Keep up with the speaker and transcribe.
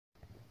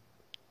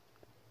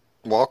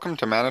welcome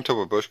to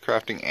Manitoba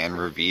Bushcrafting and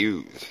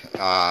Reviews.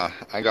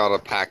 I got a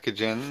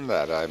package in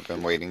that I've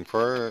been waiting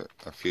for,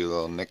 a few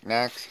little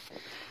knickknacks.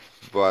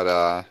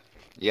 But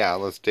yeah,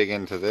 let's dig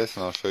into this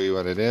and I'll show you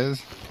what it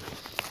is.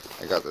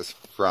 I got this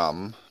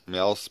from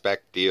Mil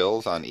Spec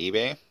Deals on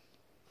eBay.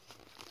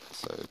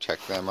 So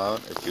check them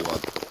out if you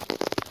want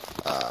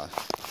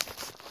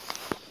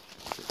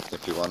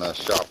to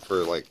shop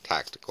for like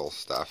tactical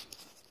stuff.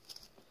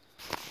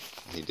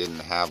 He didn't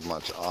have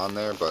much on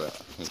there, but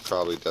he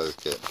probably does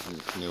get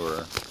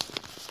newer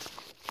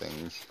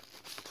things.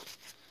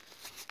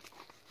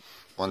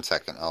 1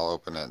 second, I'll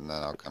open it and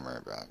then I'll come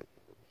right back.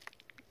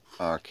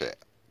 Okay,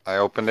 I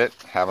opened it,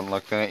 haven't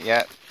looked in it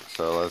yet,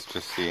 so let's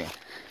just see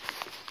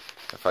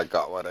if I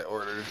got what I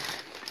ordered.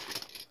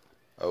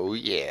 Oh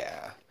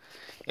yeah.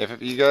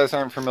 If you guys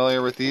aren't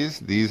familiar with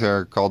these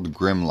are called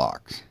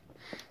grimlocs.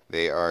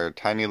 They are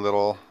tiny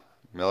little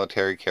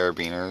military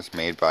carabiners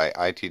made by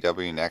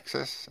ITW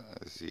Nexus,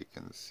 as you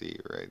can see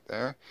right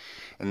there.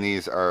 And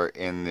these are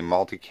in the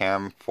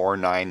multicam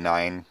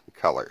 499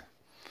 color.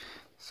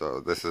 So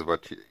this is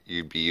what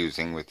you'd be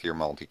using with your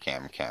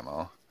multicam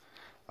camo.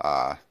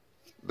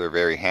 They're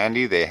very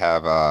handy. They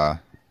have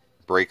a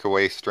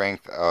breakaway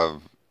strength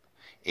of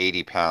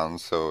 80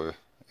 pounds, so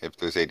if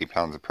there's 80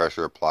 pounds of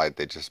pressure applied,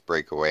 they just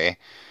break away,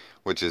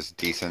 which is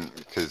decent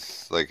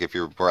because like if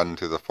you're running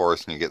through the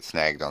forest and you get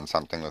snagged on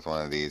something with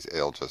one of these,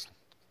 it'll just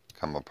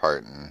come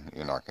apart and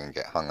you're not going to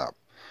get hung up.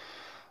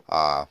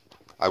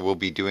 I will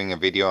be doing a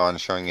video on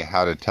showing you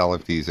how to tell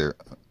if these are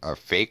a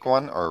fake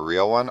one or a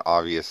real one.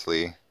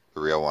 Obviously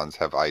the real ones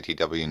have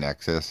ITW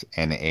Nexus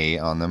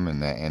NA on them,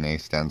 and that NA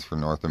stands for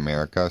North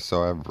America,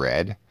 so I've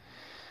read.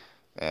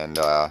 And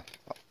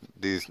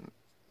these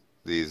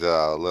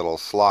little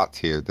slots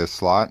here, this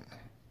slot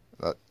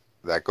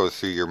that goes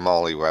through your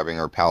molly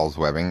webbing or pals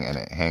webbing, and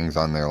it hangs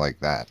on there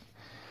like that.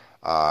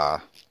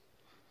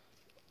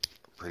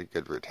 Pretty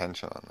good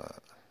retention on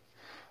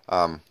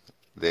that.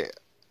 They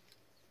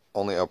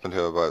only open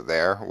to about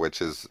there, which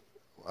is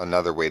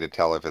another way to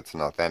tell if it's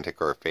an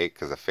authentic or a fake,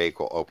 because a fake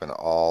will open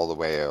all the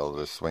way, it'll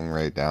just swing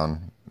right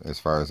down as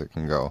far as it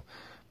can go,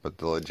 but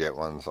the legit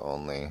ones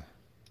only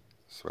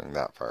swing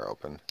that far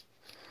open.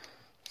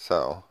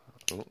 So,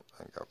 ooh,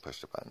 I gotta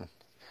push the button.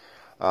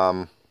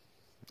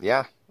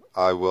 Yeah,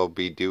 I will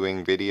be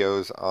doing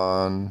videos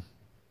on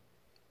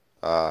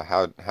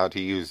how to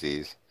use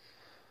these.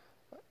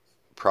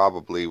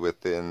 Probably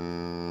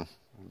within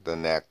the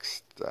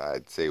next,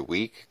 I'd say,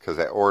 week, because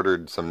I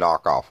ordered some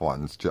knockoff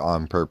ones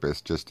on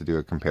purpose just to do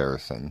a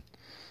comparison.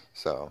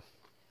 So,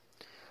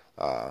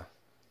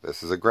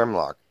 this is a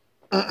grimloc.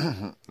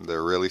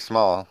 They're really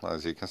small,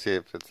 as you can see.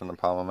 It fits in the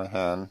palm of my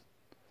hand.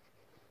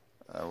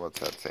 What's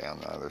that say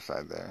on the other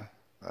side there?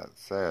 That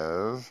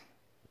says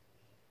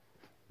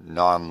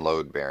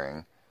non-load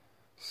bearing.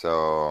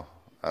 So,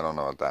 I don't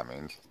know what that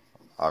means.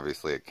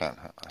 Obviously, it can't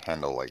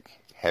handle like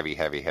heavy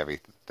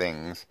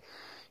things.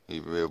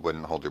 It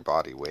wouldn't hold your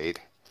body weight.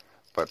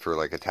 But for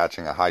like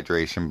attaching a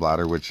hydration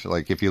bladder, which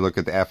like if you look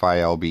at the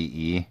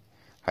FILBE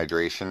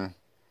hydration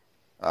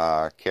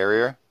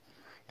carrier,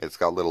 it's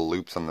got little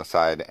loops on the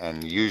side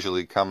and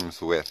usually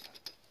comes with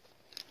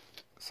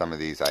some of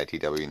these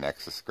ITW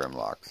Nexus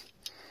grimlocs.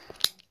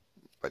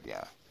 But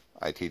yeah,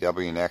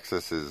 ITW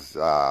Nexus is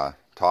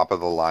top of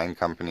the line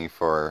company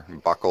for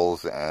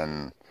buckles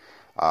and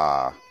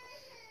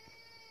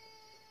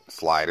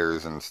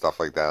sliders and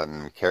stuff like that,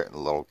 and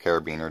little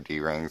carabiner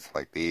D-rings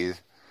like these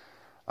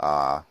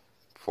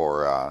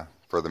for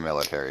the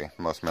military.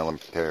 Most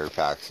military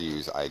packs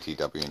use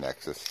ITW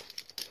Nexus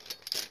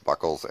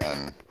buckles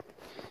and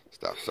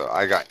stuff. So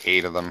I got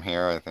 8 of them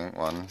here, I think.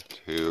 1,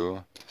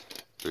 2,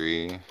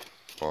 3,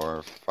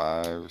 4,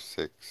 5,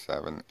 6,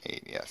 7,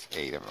 8. Yes,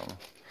 8 of them.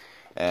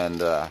 And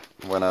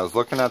when I was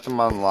looking at them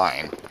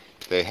online,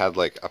 they had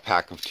like a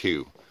pack of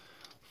 2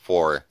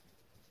 for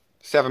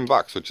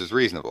 $7, which is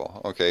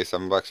reasonable. Okay,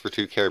 $7 for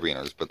 2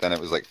 carabiners, but then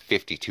it was like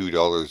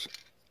 $52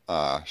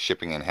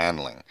 shipping and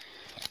handling.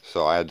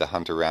 So I had to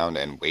hunt around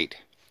and wait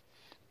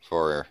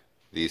for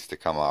these to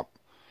come up,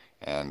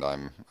 and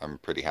I'm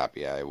pretty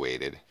happy I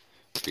waited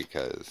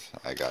because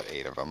I got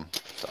 8 of them.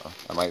 So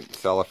I might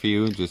sell a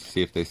few just to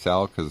see if they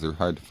sell, because they're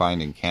hard to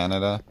find in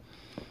Canada.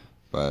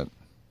 But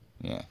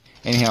yeah.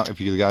 Anyhow,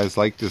 if you guys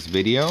like this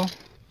video,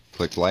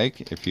 click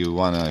like. If you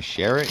want to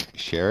share it,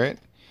 share it.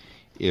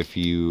 If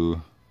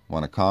you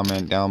want to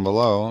comment down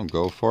below,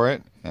 go for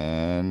it.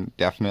 And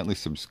definitely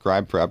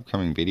subscribe for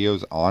upcoming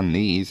videos on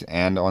these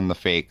and on the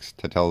fakes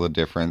to tell the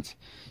difference,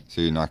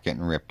 so you're not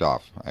getting ripped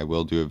off. I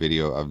will do a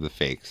video of the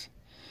fakes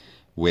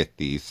with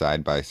these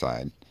side by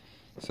side.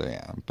 So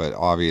yeah, but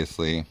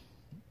obviously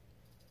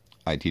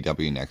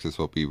ITW Nexus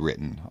will be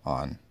written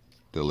on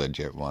the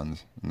legit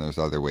ones, and there's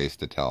other ways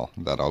to tell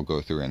that I'll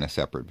go through in a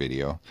separate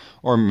video,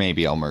 or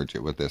maybe I'll merge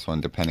it with this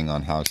one depending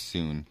on how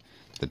soon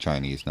the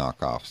Chinese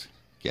knockoffs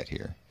get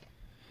here.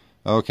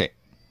 Okay,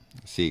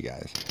 see you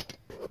guys.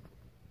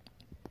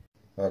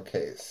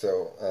 Okay,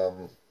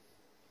 so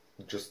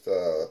just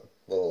a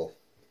little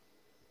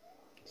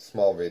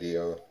small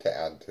video to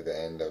add to the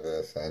end of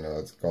this. I know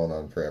it's going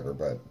on forever,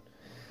 but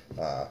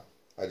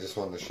I just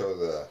wanted to show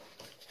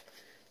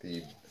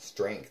the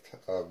strength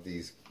of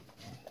these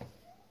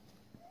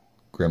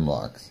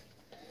grimlocs.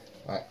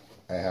 I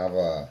have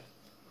a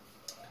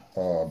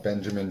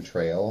Benjamin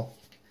Trail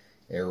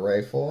air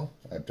rifle.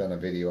 I've done a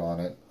video on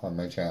it on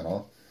my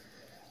channel.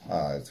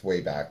 It's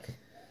way back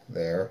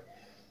there.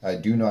 I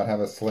do not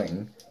have a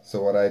sling,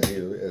 so what I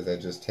do is I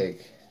just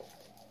take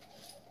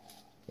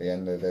the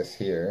end of this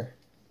here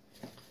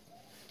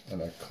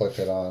and I clip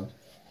it on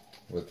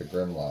with the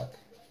grimloc.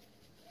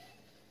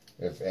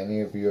 If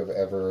any of you have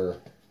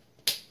ever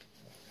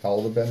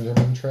held a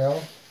Benjamin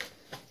Trail,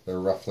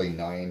 they're roughly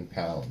 9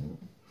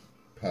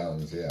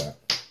 pounds, yeah,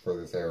 for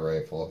this air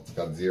rifle. It's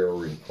got 0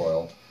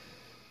 recoil,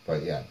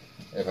 but yeah,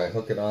 if I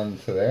hook it on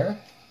to there,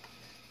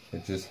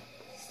 it just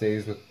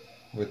stays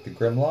with the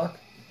grimloc,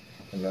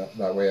 and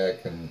that way I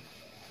can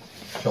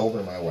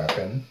shoulder my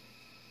weapon,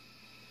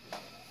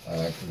 and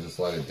I can just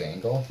let it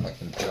dangle. I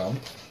can jump.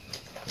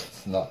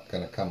 It's not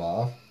going to come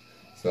off.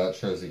 So that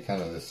shows you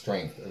kind of the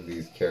strength of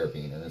these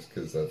carabiners,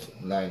 because that's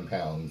 9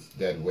 pounds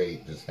dead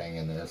weight just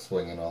hanging there,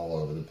 swinging all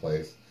over the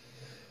place,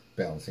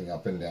 bouncing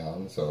up and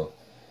down. So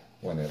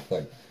when it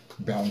like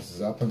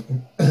bounces up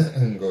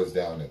and goes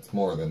down, it's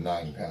more than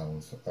 9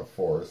 pounds of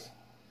force,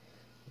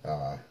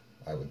 I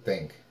would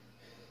think.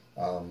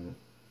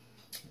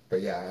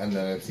 But yeah, and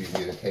then it's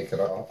easy to take it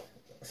off.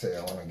 Say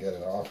I want to get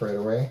it off right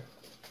away.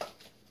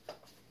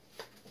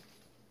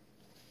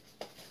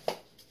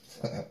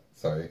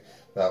 Sorry,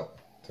 that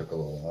took a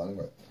little long,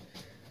 but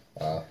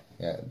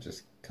yeah, it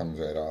just comes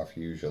right off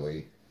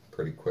usually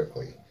pretty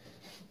quickly.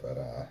 But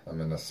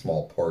I'm in a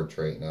small porch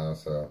right now,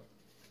 so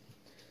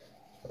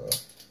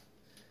it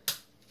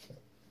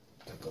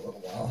took a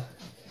little while.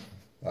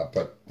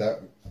 But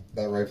that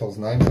rifle's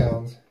 9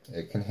 pounds.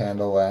 It can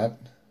handle that,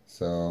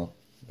 so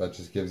that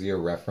just gives you a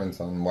reference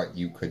on what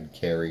you could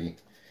carry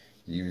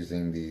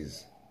using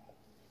these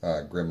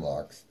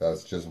grimlocs.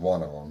 That's just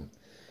one of them.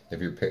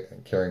 If you're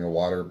carrying a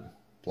water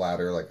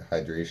bladder, like a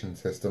hydration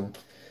system,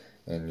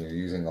 and you're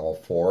using all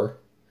 4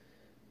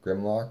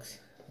 grimlocs,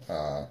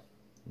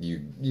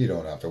 you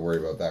don't have to worry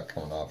about that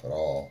coming off at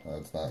all.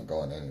 It's not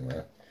going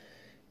anywhere.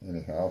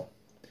 Anyhow,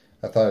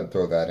 I thought I'd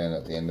throw that in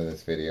at the end of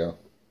this video.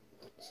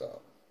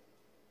 So,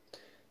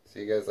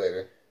 see you guys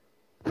later.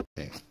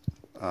 Okay.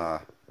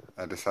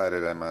 I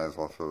decided I might as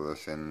well throw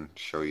this in and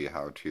show you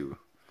how to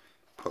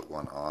put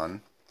one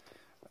on.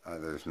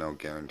 There's no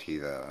guarantee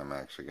that I'm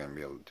actually going to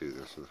be able to do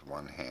this with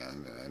one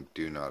hand, and I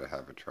do not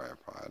have a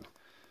tripod,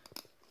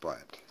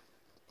 but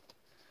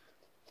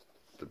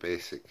the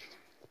basic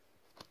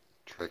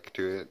trick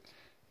to it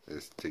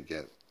is to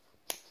get,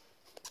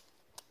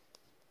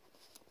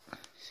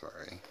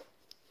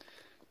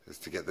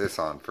 this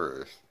on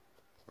first,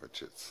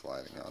 which it's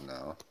sliding on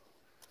now.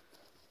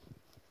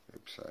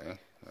 Oops, sorry,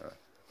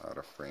 out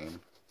of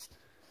frame.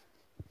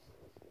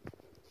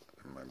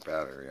 And my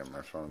battery on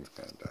my phone's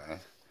gonna die.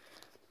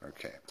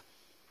 Okay,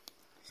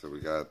 so we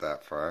got it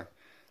that far,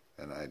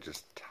 and I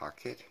just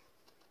tuck it.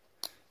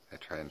 I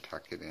try and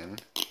tuck it in.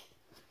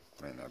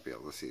 Might not be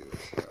able to see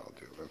this. Here, I'll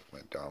do it with my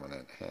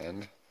dominant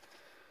hand.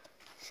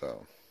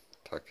 So,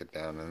 tuck it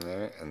down in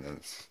there, and then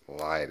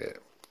slide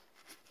it.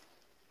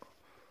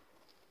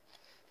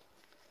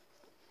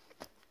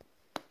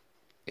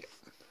 Yeah,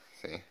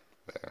 see?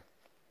 There.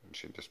 And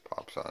she just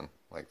pops on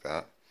like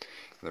that.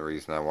 And the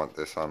reason I want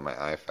this on my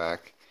IFAC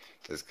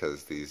is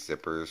because these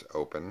zippers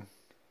open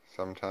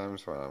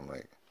sometimes when I'm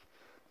like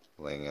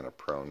laying in a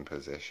prone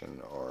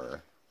position,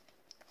 or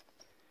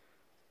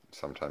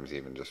sometimes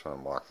even just when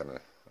I'm walking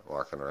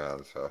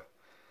around. So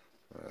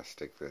I'm going to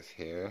stick this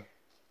here.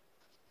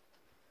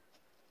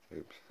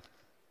 Oops.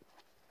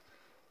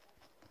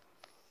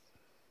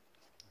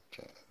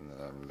 Okay, and then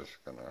I'm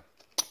just gonna,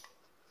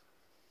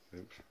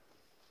 oops,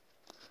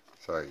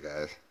 sorry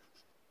guys.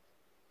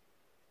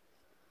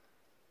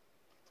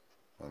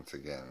 Once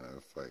again,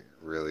 it's like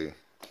really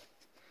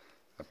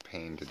a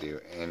pain to do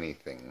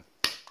anything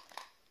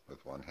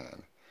with one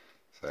hand.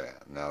 So yeah,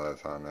 now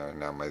that's on there.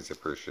 Now my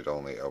zipper should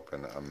only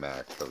open a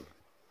max of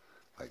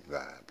like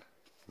that,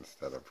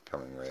 instead of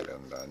coming right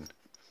undone.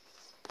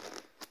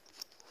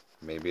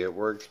 Maybe it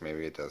works,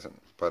 maybe it doesn't,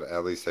 but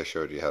at least I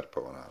showed you how to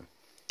put one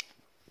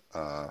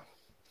on.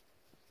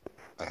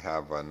 I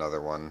have another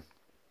one,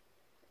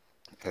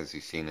 as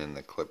you've seen in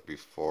the clip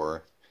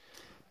before,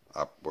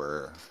 up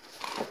where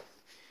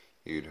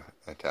you'd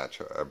attach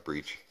a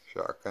breech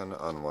shotgun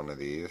on one of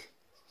these.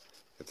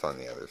 It's on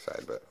the other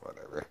side, but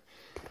whatever.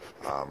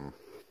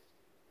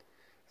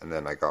 And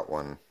then I got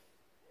one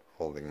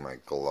holding my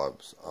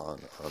gloves on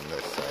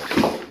this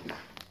side,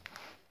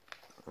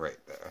 right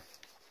there.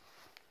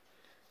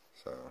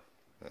 So,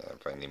 yeah,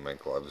 if I need my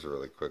gloves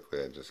really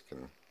quickly, I just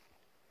can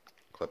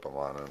clip them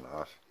on and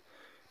off.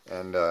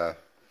 And,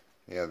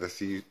 yeah,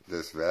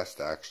 this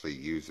vest actually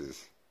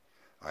uses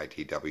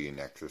ITW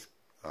Nexus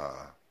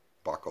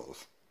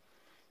buckles.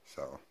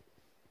 So,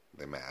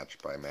 they match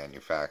by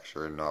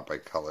manufacturer, not by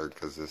color,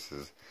 because this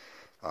is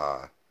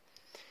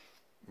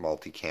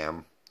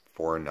Multicam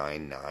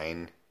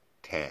 499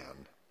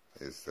 Tan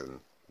is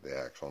the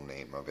actual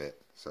name of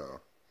it. So,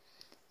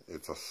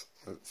 it's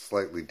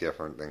slightly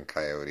different than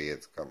Coyote.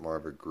 It's got more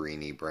of a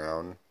greeny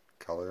brown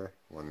color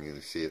when you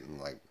see it in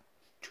like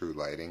true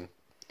lighting.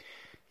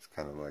 It's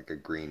kind of like a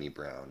greeny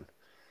brown.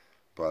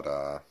 But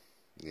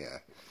yeah.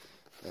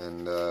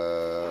 And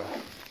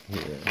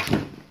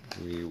here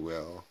we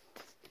will.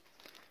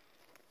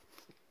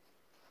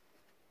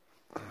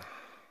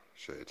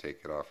 Should I take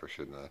it off or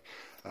shouldn't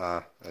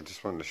I? I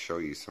just wanted to show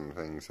you some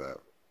things that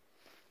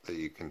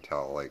you can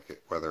tell,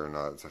 like whether or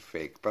not it's a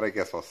fake. But I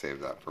guess I'll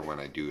save that for when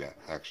I do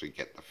actually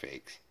get the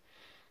fakes.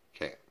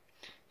 Okay.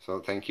 So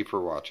thank you for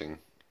watching,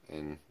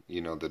 and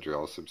you know the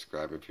drill.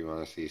 Subscribe if you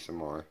want to see some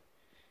more.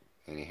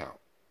 Anyhow,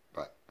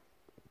 bye.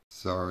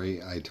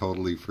 Sorry, I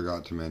totally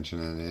forgot to mention,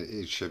 and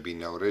it should be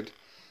noted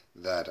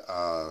that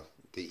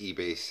the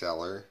eBay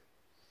seller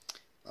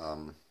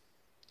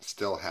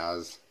still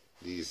has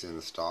these in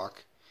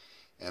stock,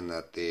 and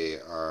that they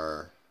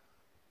are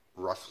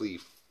roughly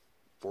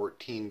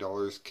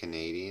 $14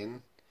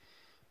 Canadian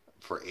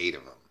for 8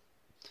 of them.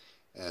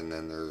 And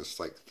then there's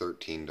like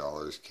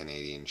 $13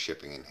 Canadian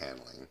shipping and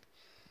handling.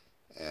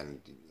 And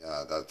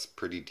that's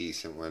pretty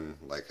decent when,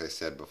 like I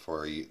said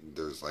before,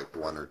 there's like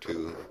 1 or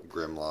 2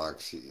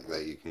 grimlocs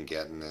that you can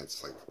get, and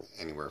it's like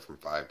anywhere from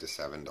 $5 to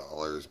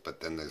 $7.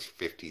 But then there's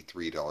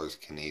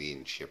 $53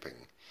 Canadian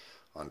shipping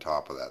on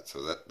top of that. So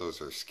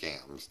those are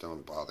scams.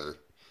 Don't bother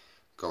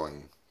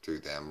going through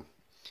them.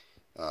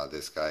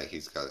 This guy,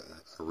 he's got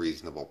a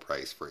reasonable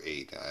price for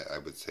 8. I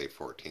would say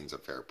 14's a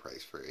fair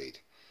price for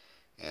 8.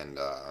 And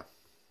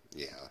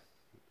yeah,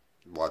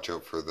 watch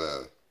out for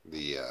the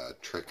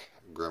trick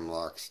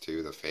grimlocs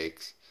too, the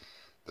fakes.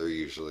 They're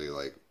usually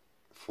like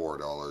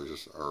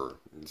 $4 or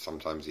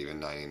sometimes even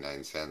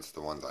 99 cents.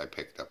 The ones I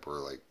picked up were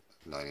like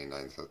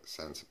 99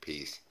 cents a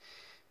piece,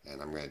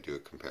 and I'm going to do a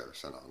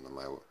comparison on them.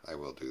 I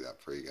will do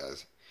that for you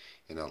guys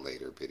in a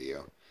later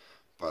video.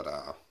 But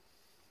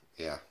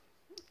yeah,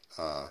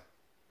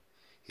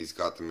 he's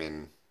got them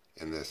in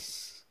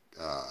this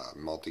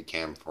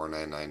multicam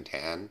 499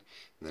 tan, and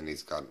then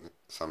he's got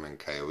some in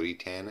Coyote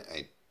tan.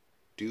 I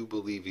do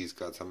believe he's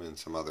got some in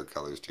some other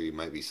colors too. He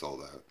might be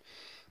sold out,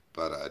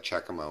 but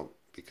check them out,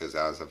 because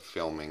as of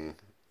filming,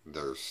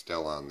 they're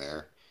still on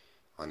there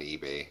on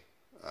eBay.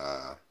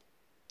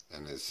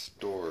 And his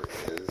store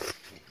is,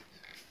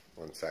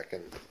 one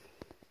second.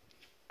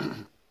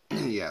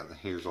 Yeah,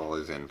 here's all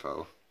his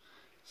info.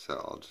 So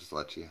I'll just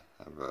let you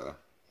have a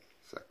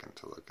second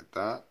to look at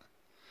that.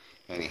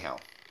 Anyhow,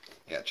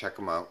 yeah, check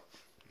him out.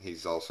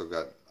 He's also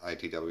got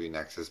ITW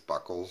Nexus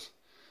buckles,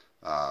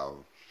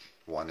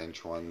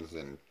 1-inch ones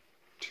and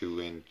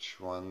 2-inch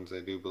ones, I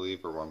do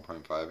believe, or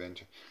 1.5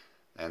 inch.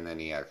 And then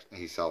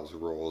he sells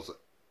rolls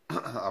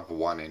of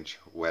 1-inch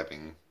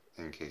webbing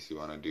in case you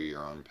want to do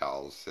your own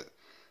pals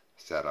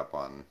set up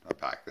on a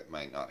pack that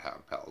might not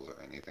have pals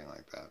or anything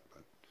like that.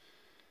 But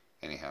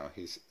anyhow,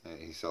 he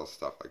sells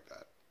stuff like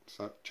that.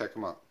 So check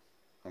him out.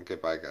 Okay,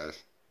 bye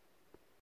guys.